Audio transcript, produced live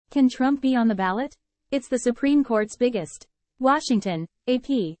Can Trump be on the ballot? It's the Supreme Court's biggest. Washington, AP.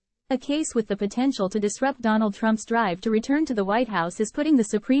 A case with the potential to disrupt Donald Trump's drive to return to the White House is putting the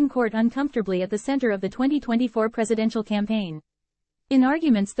Supreme Court uncomfortably at the center of the 2024 presidential campaign. In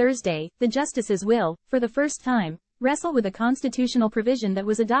arguments Thursday, the justices will, for the first time, wrestle with a constitutional provision that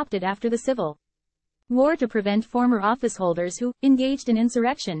was adopted after the Civil War to prevent former officeholders who engaged in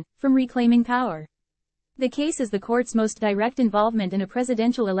insurrection from reclaiming power. The case is the court's most direct involvement in a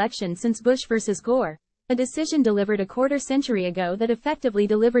presidential election since Bush versus Gore, a decision delivered a quarter-century ago that effectively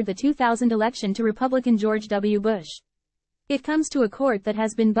delivered the 2000 election to Republican George W. Bush. It comes to a court that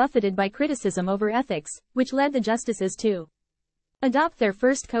has been buffeted by criticism over ethics, which led the justices to adopt their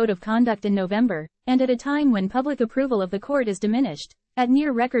first code of conduct in November, and at a time when public approval of the court is diminished, at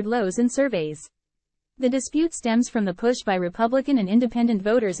near record lows in surveys. The dispute stems from the push by Republican and independent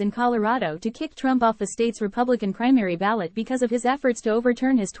voters in Colorado to kick Trump off the state's Republican primary ballot because of his efforts to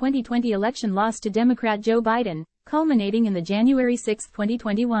overturn his 2020 election loss to Democrat Joe Biden, culminating in the January 6,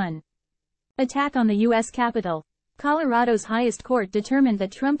 2021 attack on the U.S. Capitol. Colorado's highest court determined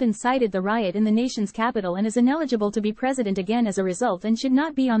that Trump incited the riot in the nation's capital and is ineligible to be president again as a result and should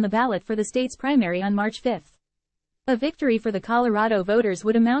not be on the ballot for the state's primary on March 5. A victory for the Colorado voters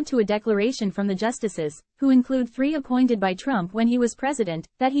would amount to a declaration from the justices, who include 3 appointed by Trump when he was president,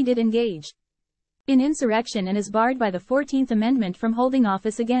 that he did engage in insurrection and is barred by the 14th Amendment from holding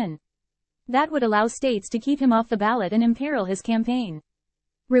office again. That would allow states to keep him off the ballot and imperil his campaign.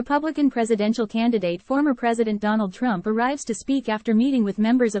 Republican presidential candidate former President Donald Trump arrives to speak after meeting with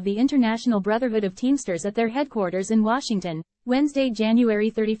members of the International Brotherhood of Teamsters at their headquarters in Washington, Wednesday, January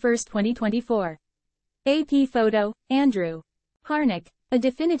 31, 2024. AP photo, Andrew Harnack. A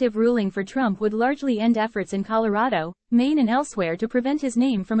definitive ruling for Trump would largely end efforts in Colorado, Maine and elsewhere to prevent his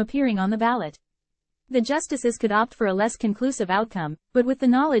name from appearing on the ballot. The justices could opt for a less conclusive outcome, but with the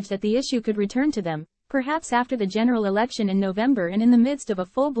knowledge that the issue could return to them, perhaps after the general election in November and in the midst of a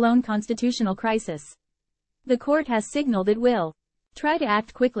full-blown constitutional crisis. The court has signaled it will try to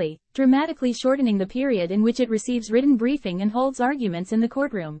act quickly, dramatically shortening the period in which it receives written briefing and holds arguments in the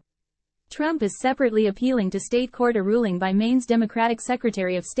courtroom. Trump is separately appealing to state court a ruling by Maine's Democratic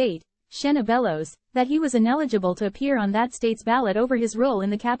Secretary of State, Shenna Bellows, that he was ineligible to appear on that state's ballot over his role in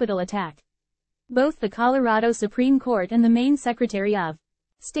the Capitol attack. Both the Colorado Supreme Court and the Maine Secretary of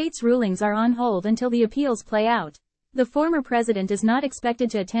State's rulings are on hold until the appeals play out. The former president is not expected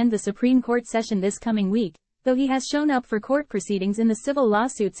to attend the Supreme Court session this coming week, though he has shown up for court proceedings in the civil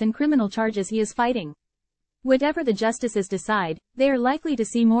lawsuits and criminal charges he is fighting. Whatever the justices decide, they are likely to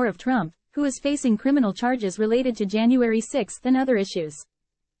see more of Trump, who is facing criminal charges related to January 6 and other issues.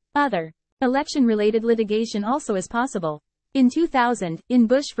 Other election-related litigation also is possible. In 2000, in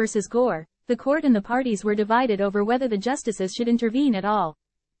Bush versus Gore, the court and the parties were divided over whether the justices should intervene at all.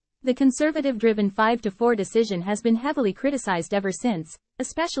 The conservative-driven 5-4 decision has been heavily criticized ever since,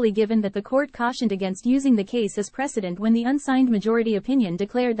 especially given that the court cautioned against using the case as precedent when the unsigned majority opinion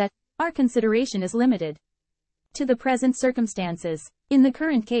declared that our consideration is limited to the present circumstances. In the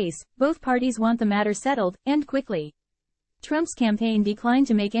current case, both parties want the matter settled, and quickly. Trump's campaign declined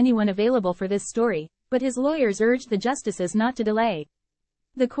to make anyone available for this story, but his lawyers urged the justices not to delay.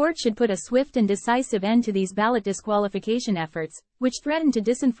 The court should put a swift and decisive end to these ballot disqualification efforts, which threaten to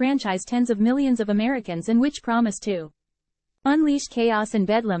disenfranchise tens of millions of Americans and which promise to unleash chaos and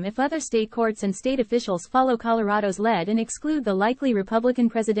bedlam if other state courts and state officials follow Colorado's lead and exclude the likely Republican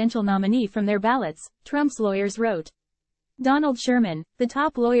presidential nominee from their ballots, Trump's lawyers wrote. Donald Sherman, the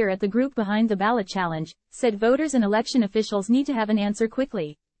top lawyer at the group behind the ballot challenge, said voters and election officials need to have an answer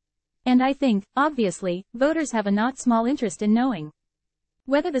quickly. And I think, obviously, voters have a not small interest in knowing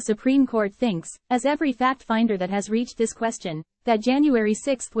whether the Supreme Court thinks, as every fact finder that has reached this question, that January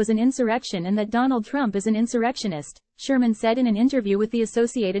 6 was an insurrection and that Donald Trump is an insurrectionist, Sherman said in an interview with the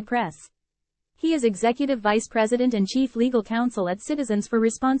Associated Press. He is Executive Vice President and Chief Legal Counsel at Citizens for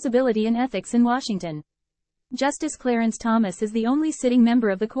Responsibility and Ethics in Washington. Justice Clarence Thomas is the only sitting member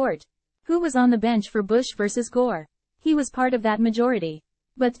of the court who was on the bench for Bush versus Gore. He was part of that majority.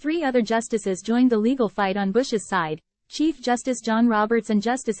 But 3 other justices joined the legal fight on Bush's side, Chief Justice John Roberts and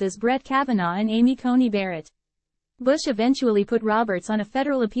Justices Brett Kavanaugh and Amy Coney Barrett. Bush eventually put Roberts on a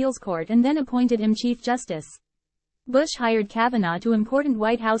federal appeals court and then appointed him Chief Justice. Bush hired Kavanaugh to important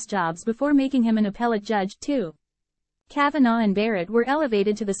White House jobs before making him an appellate judge, too. Kavanaugh and Barrett were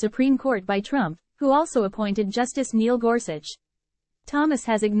elevated to the Supreme Court by Trump, who also appointed Justice Neil Gorsuch. Thomas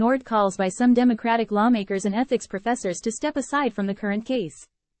has ignored calls by some Democratic lawmakers and ethics professors to step aside from the current case.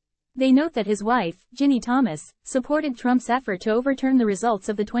 They note that his wife, Ginny Thomas, supported Trump's effort to overturn the results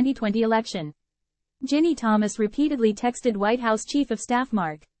of the 2020 election. Ginny Thomas repeatedly texted White House Chief of Staff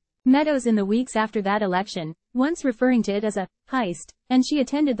Mark Meadows in the weeks after that election, once referring to it as a heist, and she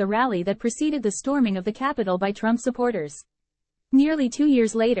attended the rally that preceded the storming of the Capitol by Trump supporters. Nearly 2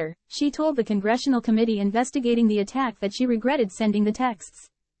 years later, she told the congressional committee investigating the attack that she regretted sending the texts.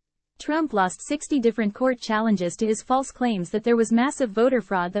 Trump lost 60 different court challenges to his false claims that there was massive voter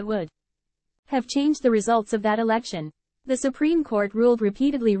fraud that would have changed the results of that election. The Supreme Court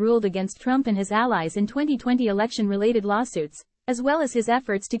repeatedly ruled against Trump and his allies in 2020 election-related lawsuits, as well as his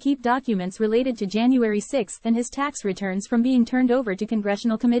efforts to keep documents related to January 6 and his tax returns from being turned over to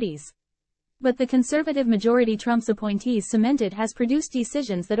congressional committees. But the conservative majority Trump's appointees cemented has produced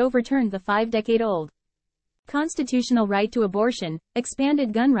decisions that overturned the 5-decade-old constitutional right to abortion,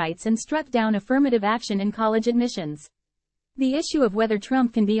 expanded gun rights and struck down affirmative action in college admissions. The issue of whether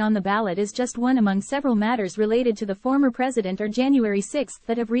Trump can be on the ballot is just one among several matters related to the former president or January 6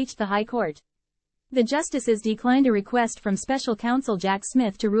 that have reached the High Court. The justices declined a request from special counsel Jack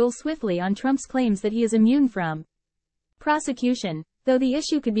Smith to rule swiftly on Trump's claims that he is immune from prosecution, though the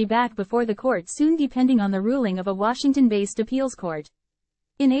issue could be back before the court soon depending on the ruling of a Washington-based appeals court.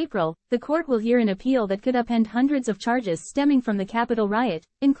 In April, the court will hear an appeal that could upend hundreds of charges stemming from the Capitol riot,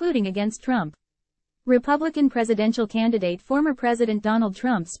 including against Trump. Republican presidential candidate former President Donald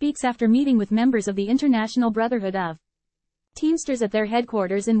Trump speaks after meeting with members of the International Brotherhood of Teamsters at their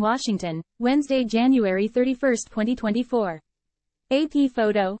headquarters in Washington, Wednesday, January 31, 2024. AP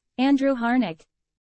photo, Andrew Harnick.